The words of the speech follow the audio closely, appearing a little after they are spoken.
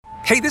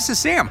Hey, this is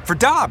Sam for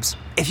Dobbs.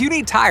 If you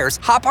need tires,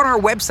 hop on our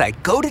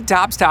website, go to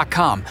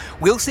Dobbs.com.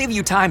 We'll save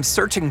you time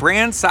searching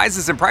brands,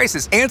 sizes, and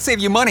prices, and save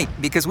you money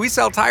because we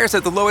sell tires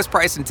at the lowest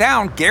price in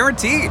town,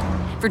 guaranteed.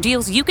 For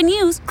deals you can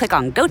use, click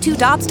on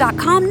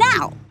GoToDobbs.com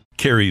now.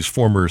 Carey's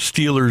former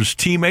Steelers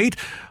teammate,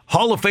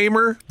 Hall of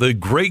Famer, the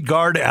great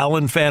guard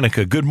Alan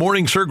Faneca. Good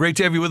morning, sir. Great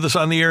to have you with us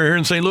on the air here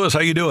in St. Louis. How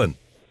you doing?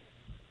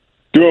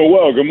 Doing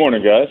well. Good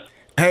morning, guys.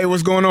 Hey,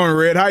 what's going on,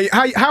 Red?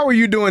 How are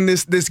you doing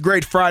this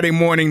great Friday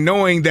morning,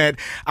 knowing that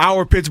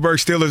our Pittsburgh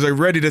Steelers are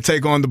ready to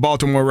take on the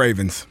Baltimore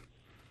Ravens?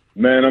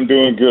 Man, I'm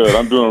doing good.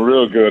 I'm doing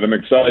real good. I'm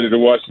excited to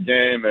watch the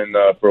game and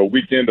for a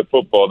weekend of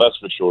football, that's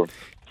for sure.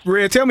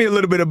 Red, tell me a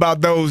little bit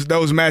about those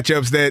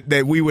matchups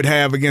that we would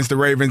have against the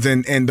Ravens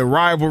and the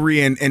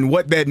rivalry and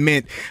what that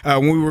meant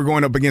when we were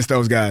going up against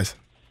those guys.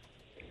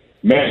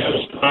 Man, it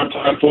was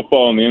primetime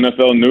football, and the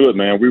NFL knew it,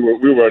 man. We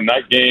were a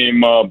night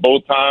game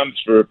both times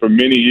for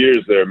many years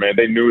there, man.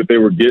 They knew what they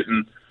were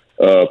getting,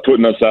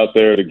 putting us out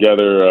there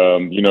together.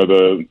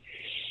 The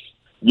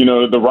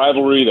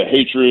rivalry, the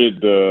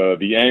hatred,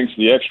 the angst,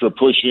 the extra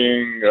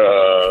pushing,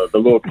 the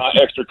little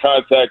extra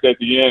contact at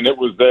the end. It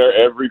was there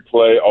every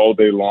play all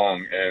day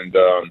long,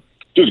 and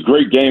just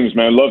great games,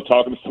 man. Love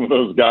talking to some of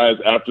those guys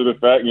after the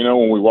fact.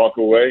 When we walk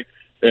away,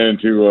 and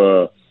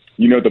to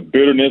the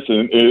bitterness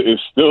is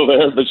still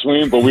there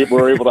between, but we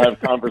were able to have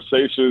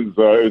conversations.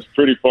 It's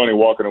pretty funny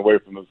walking away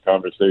from those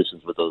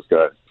conversations with those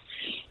guys.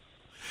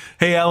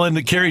 Hey,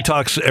 Alan, Carey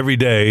talks every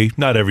day,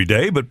 not every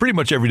day, but pretty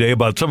much every day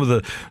about some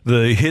of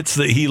the hits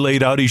that he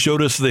laid out. He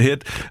showed us the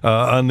hit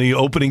on the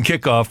opening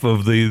kickoff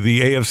of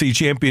the AFC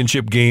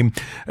Championship game.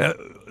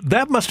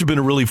 That must have been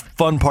a really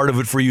fun part of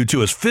it for you,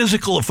 too. As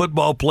physical a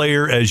football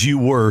player as you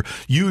were,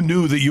 you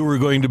knew that you were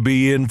going to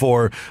be in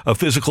for a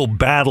physical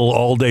battle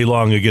all day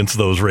long against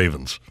those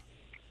Ravens.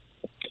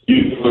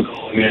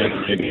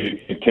 The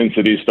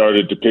intensity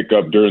started to pick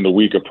up during the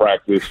week of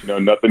practice.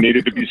 Nothing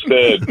needed to be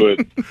said, but,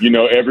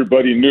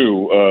 everybody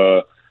knew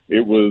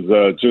it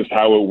was just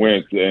how it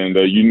went. And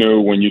you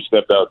knew when you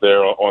stepped out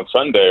there on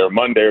Sunday or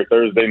Monday or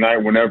Thursday night,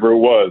 whenever it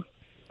was,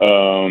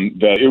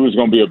 that it was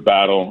going to be a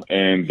battle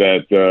and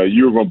that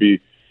you were going to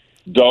be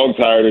dog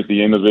tired at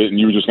the end of it, and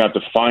you were just going to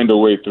have to find a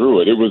way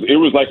through it. It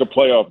was like a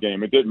playoff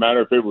game. It didn't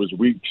matter if it was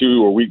week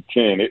 2 or week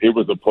 10. It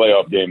was a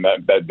playoff game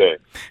that day.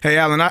 Hey,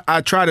 Alan,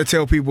 I try to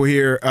tell people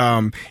here,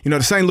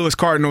 the St. Louis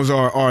Cardinals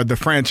are the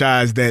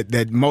franchise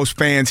that most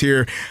fans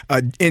here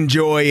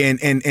enjoy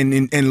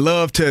and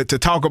love to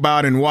talk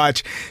about and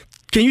watch.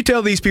 Can you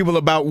tell these people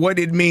about what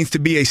it means to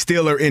be a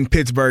Steeler in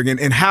Pittsburgh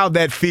and how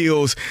that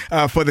feels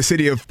for the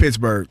city of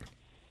Pittsburgh?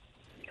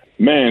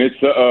 Man,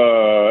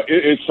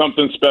 it's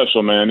something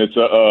special, man. It's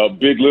a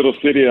big little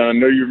city. I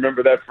know you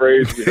remember that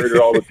phrase. We heard it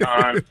all the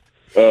time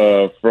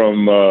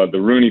from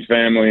the Rooney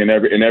family and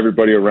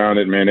everybody around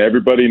it, man.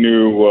 Everybody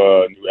knew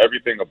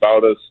everything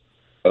about us.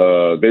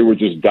 They were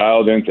just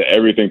dialed into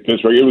everything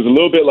Pittsburgh. It was a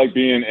little bit like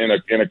being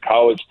in a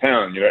college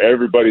town.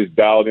 Everybody's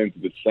dialed into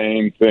the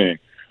same thing.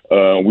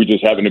 We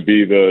just happen to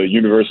be the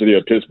University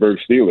of Pittsburgh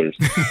Steelers.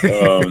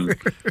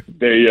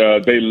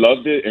 They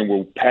loved it and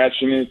were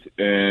passionate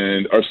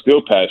and are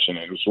still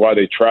passionate. It's why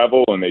they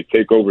travel and they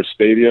take over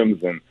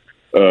stadiums and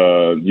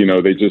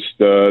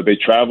they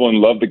travel and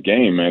love the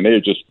game, man. They're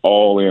just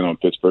all in on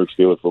Pittsburgh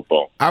Steelers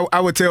football.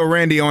 I would tell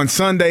Randy on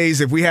Sundays,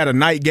 if we had a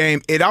night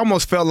game, it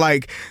almost felt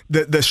like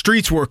the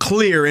streets were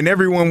clear and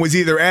everyone was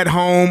either at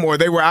home or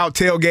they were out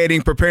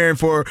tailgating, preparing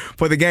for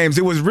the games.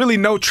 There was really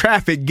no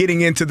traffic getting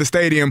into the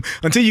stadium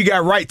until you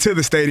got right to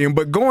the stadium.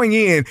 But going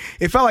in,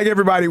 it felt like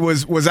everybody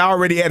was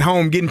already at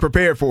home getting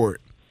prepared for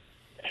it.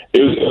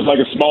 It was like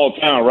a small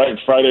town, right?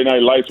 Friday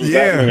Night Lights was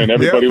happening, and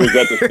everybody was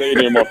at the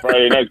stadium on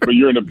Friday nights. But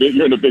you're in a big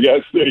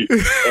ass city,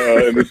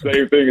 and the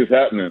same thing is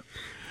happening.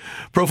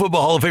 Pro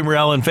Football Hall of Famer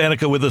Alan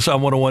Faneca with us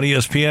on 101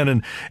 ESPN.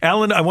 And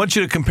Alan, I want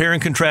you to compare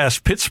and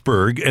contrast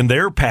Pittsburgh and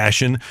their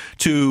passion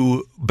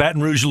to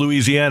Baton Rouge,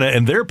 Louisiana,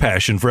 and their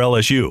passion for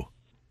LSU.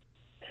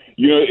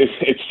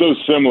 It's so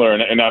similar,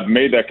 and I've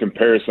made that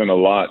comparison a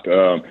lot.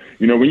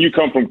 When you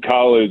come from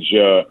college.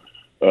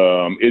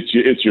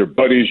 It's your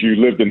buddies you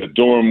lived in the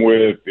dorm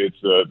with. It's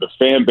the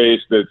fan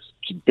base that's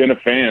been a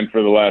fan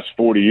for the last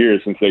 40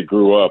 years since they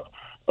grew up.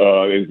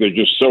 They're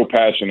just so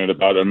passionate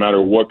about it, no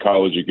matter what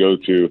college you go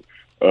to.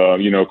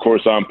 Of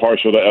course, I'm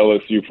partial to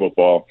LSU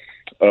football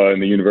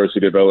and the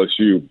University of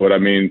LSU. But, I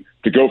mean,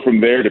 to go from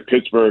there to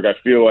Pittsburgh, I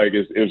feel like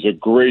is a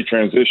great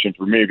transition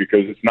for me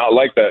because it's not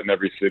like that in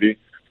every city.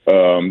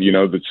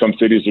 That some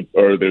cities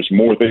there's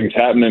more things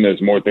happening,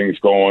 there's more things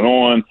going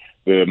on.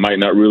 There might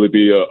not really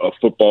be a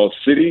football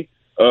city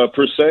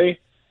per se.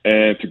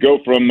 And to go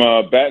from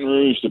Baton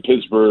Rouge to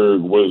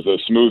Pittsburgh was a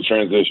smooth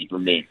transition for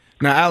me.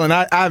 Now, Alan,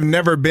 I've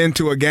never been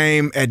to a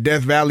game at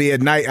Death Valley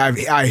at night.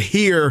 I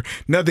hear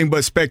nothing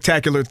but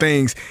spectacular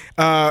things.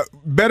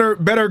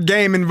 Better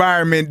game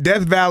environment,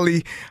 Death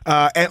Valley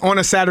on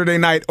a Saturday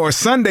night or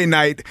Sunday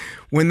night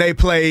when they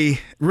play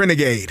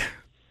Renegade.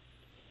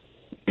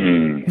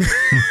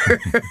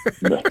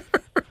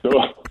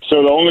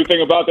 So the only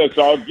thing about that,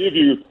 so I'll give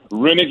you,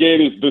 Renegade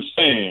is the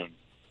same.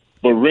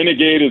 But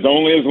Renegade is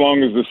only as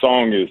long as the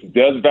song is.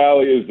 Death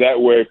Valley is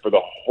that way for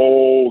the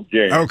whole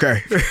game.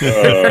 Okay.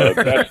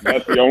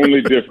 That's the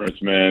only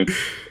difference, man.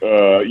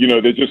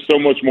 There's just so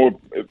much more.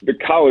 The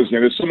college,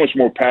 man, there's so much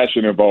more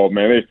passion involved,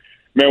 man.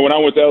 When I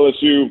went to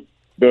LSU,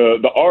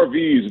 the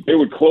RVs, they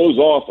would close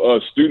off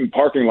a student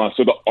parking lot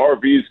so the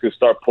RVs could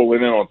start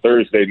pulling in on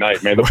Thursday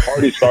night, man. The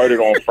party started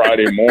on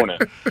Friday morning.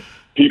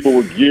 People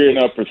were gearing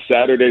up for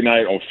Saturday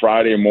night on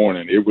Friday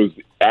morning. It was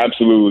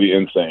absolutely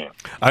insane.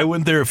 I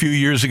went there a few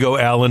years ago,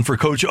 Alan, for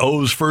Coach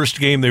O's first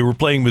game. They were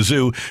playing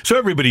Mizzou, so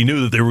everybody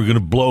knew that they were going to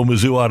blow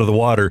Mizzou out of the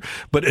water.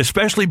 But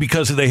especially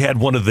because they had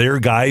one of their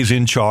guys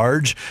in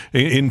charge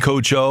in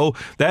Coach O,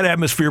 that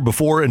atmosphere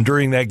before and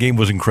during that game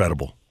was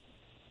incredible.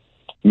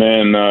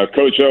 Man,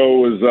 Coach O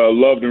was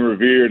loved and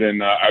revered,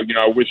 and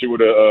I wish it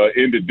would have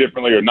ended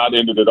differently or not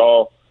ended at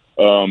all.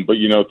 But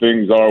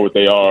things are what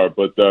they are.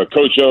 But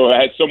Coach O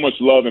had so much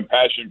love and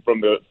passion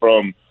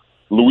from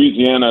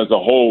Louisiana as a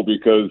whole,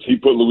 because he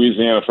put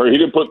Louisiana first. He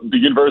didn't put the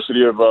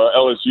University of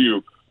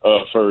LSU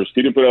first.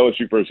 He didn't put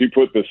LSU first. He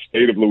put the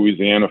state of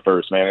Louisiana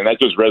first, man, and that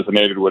just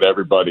resonated with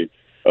everybody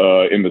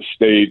in the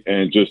state,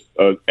 and just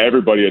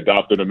everybody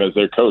adopted him as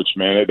their coach,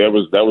 man. That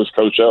was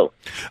Coach O.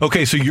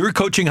 Okay, so you're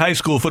coaching high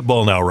school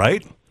football now,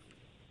 right?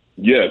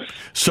 Yes.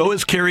 So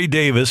is Kerry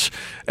Davis,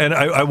 and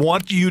I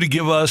want you to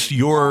give us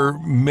your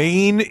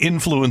main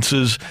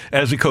influences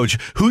as a coach.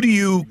 Who do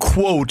you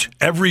quote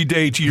every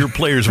day to your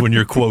players when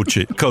you're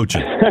coaching? Man,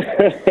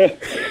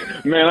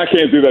 I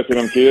can't do that to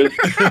them kids.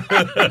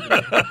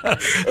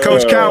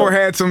 Coach Cowher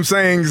had some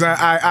sayings.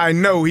 I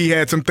know he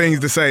had some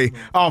things to say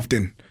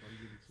often.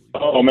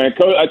 Oh, man.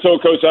 I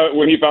told Coach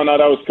when he found out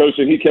I was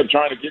coaching, he kept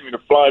trying to get me to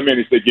fly him in.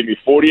 He said, give me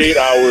 48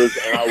 hours,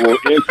 and I will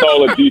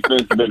install a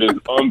defense that is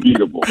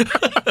unbeatable.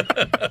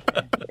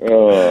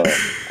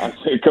 I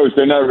said, Coach,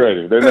 they're not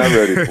ready. They're not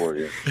ready for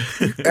you.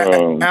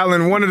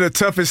 Alan, one of the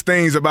toughest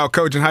things about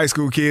coaching high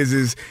school kids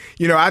is,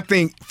 I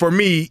think for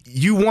me,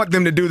 you want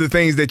them to do the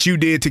things that you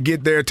did to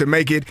get there, to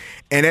make it,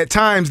 and at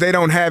times they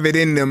don't have it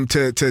in them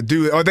to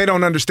do it, or they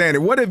don't understand it.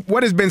 What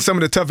has been some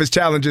of the toughest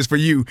challenges for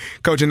you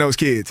coaching those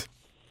kids?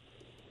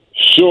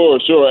 Sure.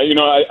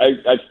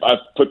 I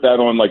put that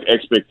on like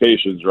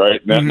expectations,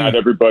 right? Not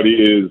everybody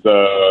is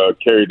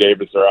Kerry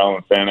Davis or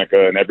Alan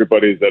Faneca, and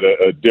everybody's at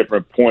a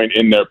different point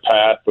in their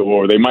path,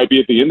 or they might be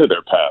at the end of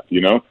their path,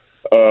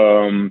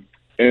 And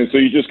so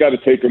you just got to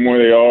take them where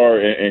they are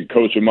and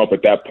coach them up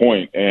at that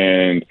point,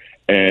 and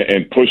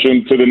push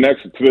them to the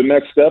next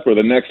step or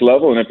the next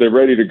level. And if they're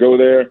ready to go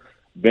there,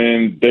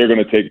 then they're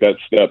going to take that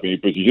step.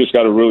 But you just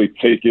got to really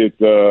take it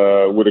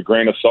with a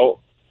grain of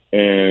salt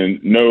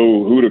and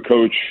know who to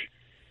coach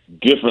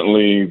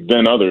differently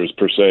than others,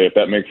 per se, if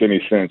that makes any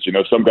sense.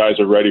 Some guys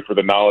are ready for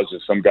the knowledge, and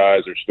some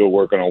guys are still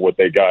working on what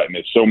they got. And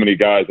there's so many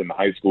guys in the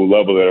high school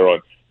level that are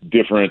on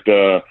different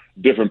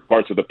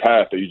parts of the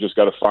path that you just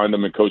got to find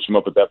them and coach them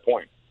up at that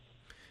point.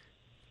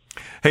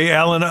 Hey,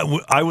 Alan,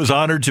 I was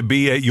honored to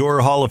be at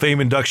your Hall of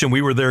Fame induction.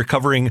 We were there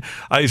covering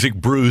Isaac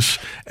Bruce.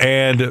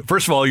 And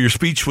first of all, your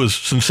speech was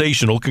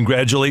sensational.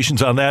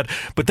 Congratulations on that.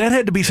 But that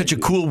had to be such a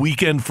cool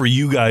weekend for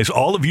you guys,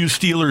 all of you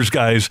Steelers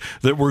guys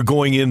that were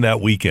going in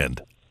that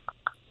weekend.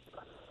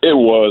 It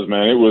was,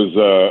 man. It was,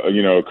 a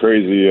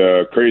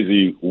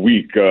crazy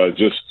week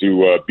just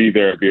to be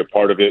there and be a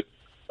part of it,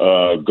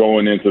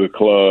 going into the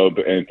club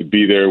and to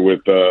be there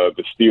with the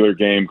Steeler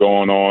game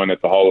going on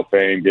at the Hall of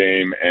Fame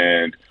game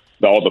and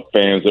all the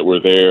fans that were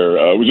there.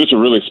 It was just a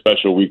really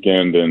special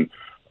weekend, and,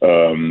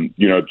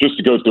 just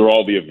to go through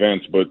all the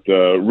events. But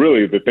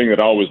really the thing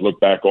that I always look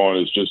back on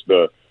is just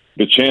the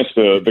chance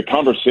the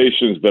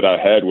conversations that I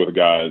had with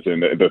guys,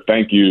 and the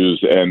thank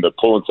yous, and the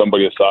pulling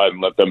somebody aside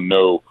and let them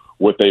know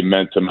what they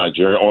meant to my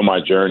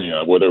journey,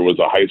 whether it was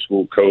a high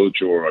school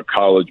coach or a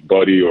college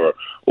buddy or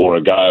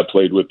a guy I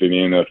played with in the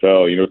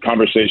NFL.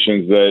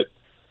 Conversations that,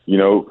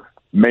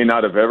 may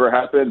not have ever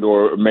happened,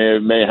 or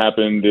may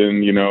happened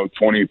in,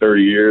 20,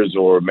 30 years,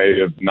 or may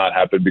have not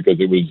happened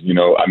because it was,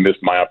 I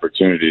missed my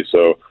opportunity.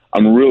 So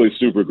I'm really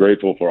super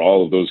grateful for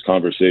all of those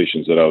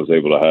conversations that I was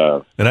able to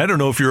have. And I don't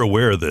know if you're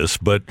aware of this,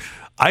 but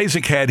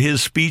Isaac had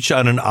his speech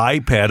on an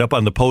iPad up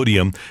on the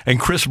podium, and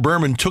Chris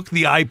Berman took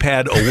the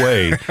iPad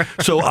away.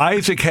 So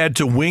Isaac had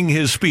to wing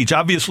his speech.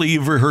 Obviously,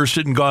 you've rehearsed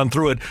it and gone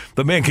through it.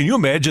 But, man, can you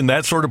imagine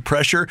that sort of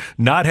pressure,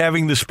 not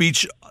having the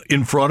speech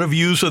in front of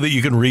you so that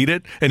you can read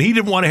it? And he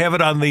didn't want to have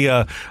it on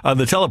the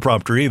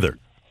teleprompter either.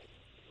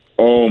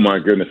 Oh, my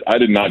goodness. I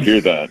did not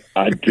hear that.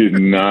 I did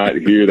not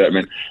hear that,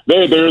 man.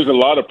 There is a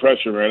lot of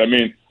pressure, man. I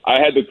mean, I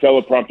had the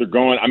teleprompter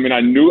going. I mean, I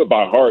knew it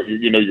by heart.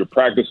 You're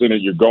practicing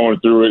it. You're going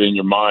through it in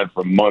your mind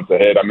for months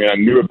ahead. I mean, I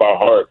knew it by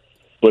heart.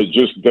 But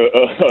just, in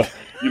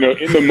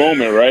the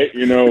moment, right?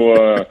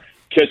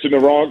 Catching the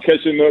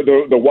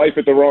wife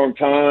at the wrong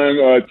time,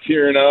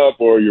 tearing up,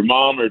 or your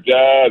mom or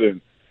dad.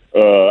 And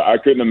I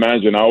couldn't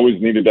imagine. I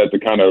always needed that to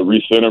kind of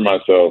recenter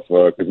myself.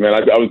 Because, man,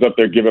 I was up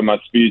there giving my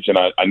speech, and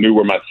I knew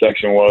where my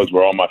section was,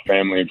 where all my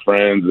family and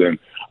friends, and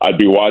I'd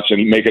be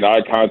making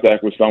eye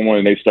contact with someone,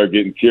 and they start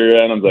getting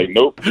teary-eyed. I'm like,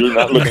 nope, you're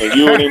not looking at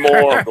you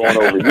anymore. I'm going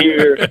over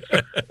here.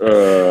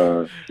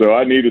 So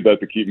I needed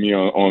that to keep me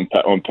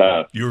on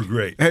path. You were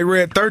great. Hey,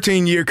 Red,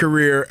 13-year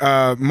career,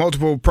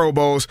 multiple Pro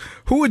Bowls.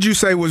 Who would you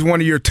say was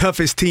one of your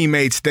toughest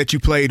teammates that you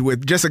played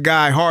with? Just a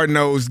guy,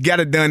 hard-nosed,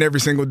 got it done every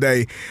single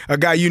day, a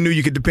guy you knew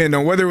you could depend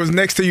on, whether it was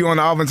next to you on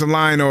the offensive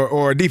line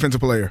or a defensive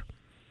player?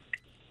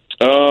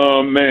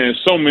 Man,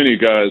 so many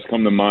guys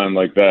come to mind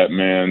like that,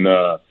 man.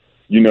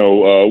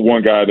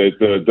 One guy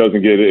that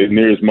doesn't get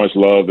near as much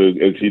love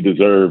as he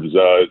deserves,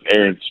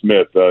 Aaron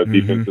Smith,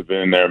 defensive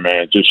end there,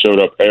 man. Just showed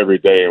up every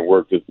day and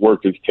worked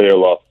his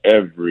tail off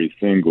every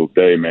single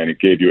day, man. He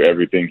gave you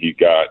everything he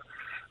got.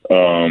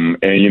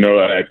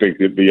 I think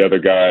that the other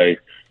guy,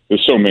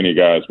 there's so many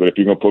guys, but if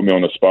you're going to put me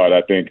on the spot,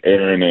 I think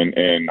Aaron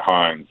and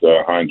Hines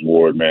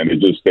Ward, man,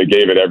 they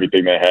gave it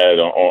everything they had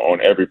on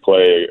every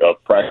play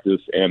of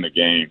practice and the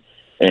game,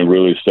 and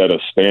really set a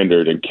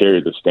standard and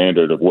carried the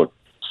standard of what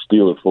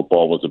Steeler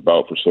football was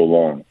about for so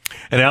long.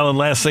 And Alan,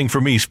 last thing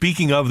for me,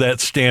 speaking of that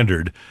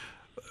standard,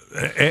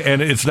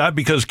 and it's not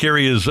because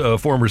Kerry is a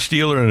former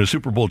Steeler and a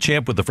Super Bowl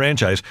champ with the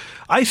franchise,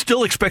 I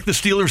still expect the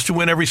Steelers to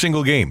win every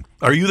single game.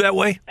 Are you that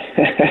way?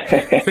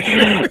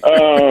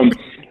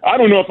 I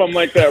don't know if I'm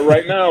like that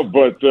right now,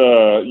 but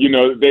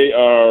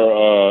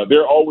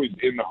they're always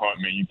in the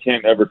hunt, man. You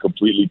can't ever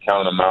completely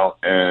count them out,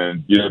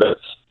 and that's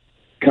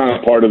kind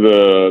of part of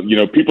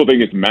the, people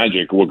think it's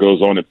magic what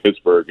goes on in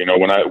Pittsburgh.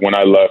 When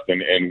I left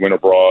and went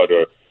abroad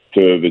or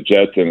to the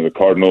Jets and the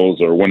Cardinals,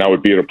 or when I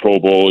would be at a Pro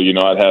Bowl,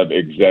 I'd have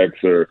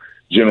execs or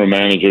general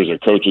managers or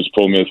coaches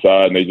pull me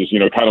aside, and they just,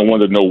 kind of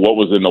wanted to know what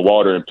was in the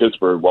water in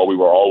Pittsburgh while we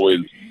were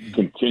always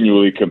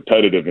continually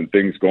competitive and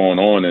things going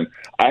on. And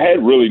I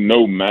had really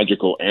no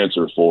magical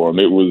answer for them.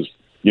 It was,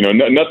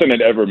 nothing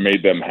that ever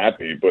made them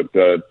happy. But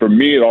for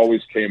me, it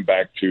always came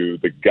back to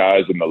the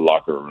guys in the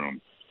locker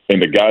room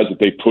and the guys that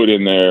they put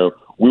in there.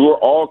 We were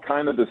all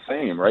kind of the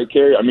same, right,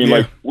 Kerry? I mean,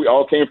 like, we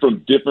all came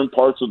from different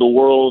parts of the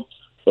world,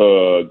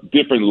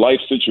 different life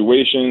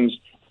situations,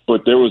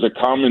 but there was a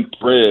common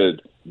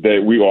thread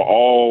that we were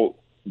all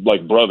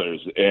like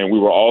brothers, and we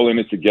were all in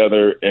it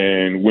together.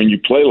 And when you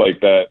play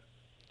like that,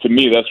 to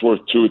me, that's worth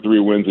 2 or 3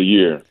 wins a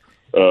year.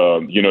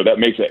 That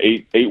makes an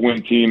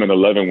 8-win team, an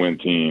 11-win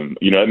team.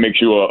 That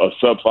makes you a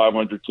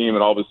sub-500 team,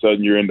 and all of a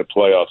sudden you're in the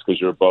playoffs because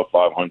you're above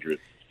 500.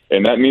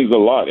 And that means a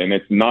lot, and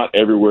it's not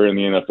everywhere in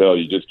the NFL.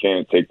 You just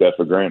can't take that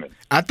for granted.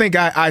 I think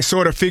I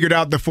sort of figured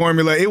out the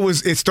formula.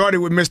 It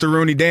started with Mr.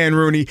 Rooney, Dan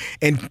Rooney,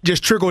 and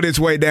just trickled its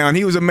way down.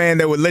 He was a man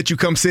that would let you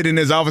come sit in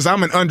his office.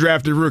 I'm an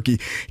undrafted rookie.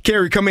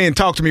 Kerry, come in,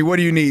 talk to me. What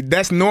do you need?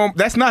 That's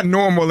not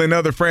normal in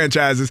other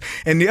franchises.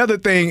 And the other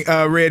thing,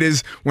 Red,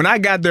 is when I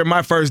got there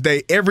my first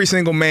day, every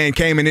single man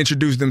came and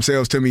introduced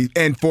themselves to me.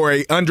 And for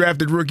a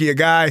undrafted rookie, a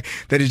guy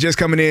that is just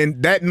coming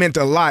in, that meant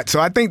a lot.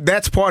 So I think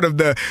that's part of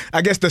the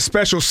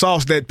special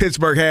sauce that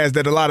Pittsburgh has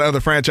that a lot of other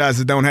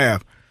franchises don't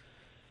have.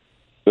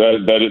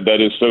 That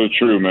is so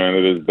true,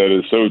 man. That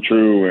is so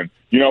true. And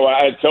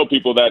I tell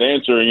people that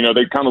answer, and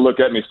they kind of look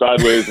at me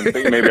sideways and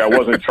think maybe I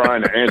wasn't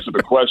trying to answer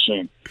the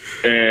question.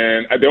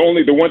 And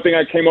the one thing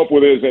I came up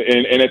with is,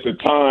 and at the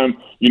time,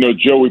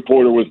 Joey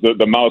Porter was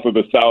the mouth of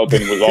the South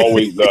and was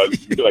always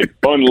like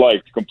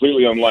unliked,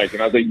 completely unliked.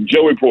 And I was like,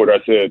 Joey Porter,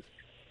 I said,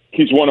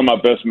 he's one of my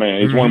best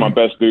men. He's one of my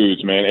best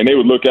dudes, man. And they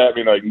would look at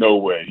me like, no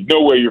way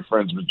you're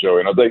friends with Joey.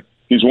 And I was like,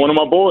 he's one of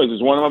my boys.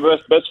 He's one of my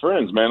best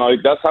friends, man. Like,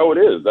 that's how it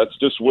is. That's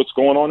just what's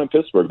going on in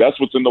Pittsburgh. That's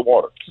what's in the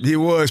water. He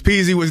was.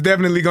 Peasy was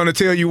definitely going to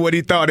tell you what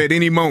he thought at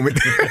any moment.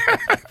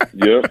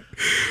 Yep.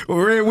 Well,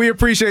 Red, we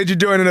appreciate you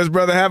joining us,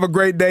 brother. Have a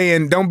great day,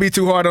 and don't be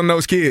too hard on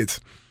those kids.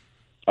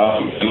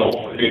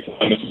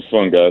 This is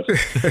fun, guys.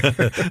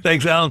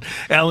 Thanks, Alan.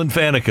 Alan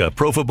Faneca,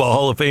 Pro Football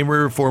Hall of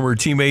Famer, former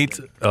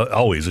teammate,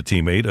 always a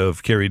teammate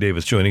of Kerry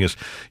Davis, joining us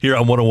here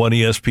on 101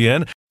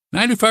 ESPN.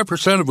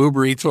 95% of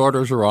Uber Eats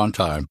orders are on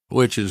time,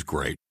 which is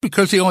great,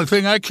 because the only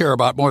thing I care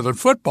about more than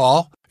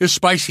football is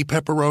spicy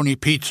pepperoni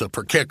pizza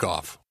for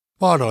kickoff.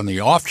 But on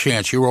the off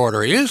chance your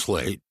order is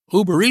late,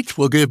 Uber Eats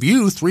will give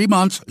you 3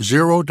 months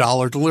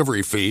 $0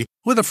 delivery fee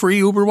with a free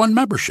Uber One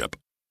membership.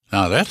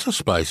 Now that's a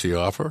spicy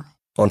offer.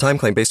 On-time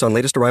claim based on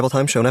latest arrival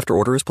time shown after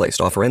order is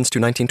placed. Offer ends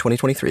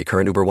 2/19/2023.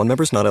 Current Uber One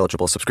members not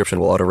eligible. Subscription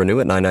will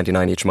auto-renew at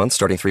 $9.99 each month,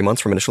 starting 3 months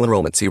from initial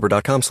enrollment. See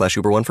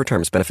uber.com/Uber One for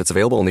terms. Benefits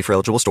available only for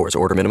eligible stores.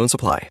 Order minimum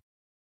supply.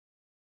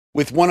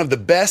 With one of the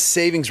best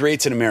savings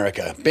rates in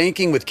America,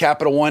 banking with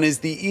Capital One is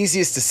the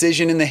easiest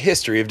decision in the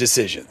history of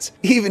decisions.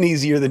 Even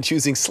easier than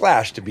choosing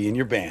Slash to be in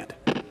your band.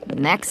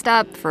 Next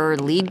up for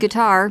lead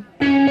guitar.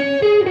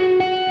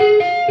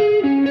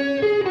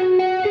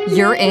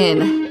 You're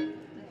in.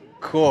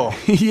 Cool.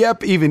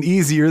 Yep, even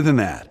easier than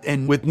that.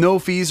 And with no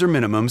fees or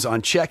minimums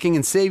on checking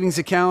and savings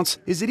accounts,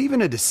 is it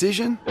even a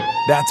decision?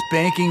 That's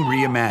banking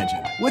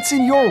reimagined. What's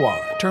in your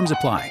wallet? Terms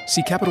apply.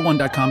 See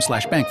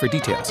CapitalOne.com/bank for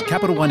details.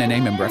 Capital One NA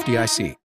member FDIC.